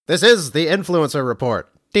This is the Influencer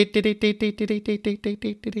Report.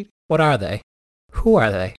 What are they? Who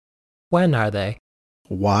are they? When are they?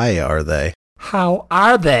 Why are they? How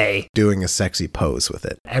are they? Doing a sexy pose with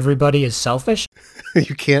it. Everybody is selfish?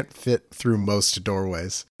 You can't fit through most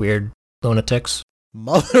doorways. Weird lunatics?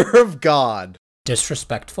 Mother of God.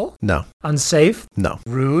 Disrespectful? No. Unsafe? No.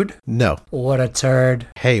 Rude? No. What a turd.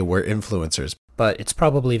 Hey, we're influencers. But it's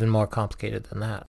probably even more complicated than that.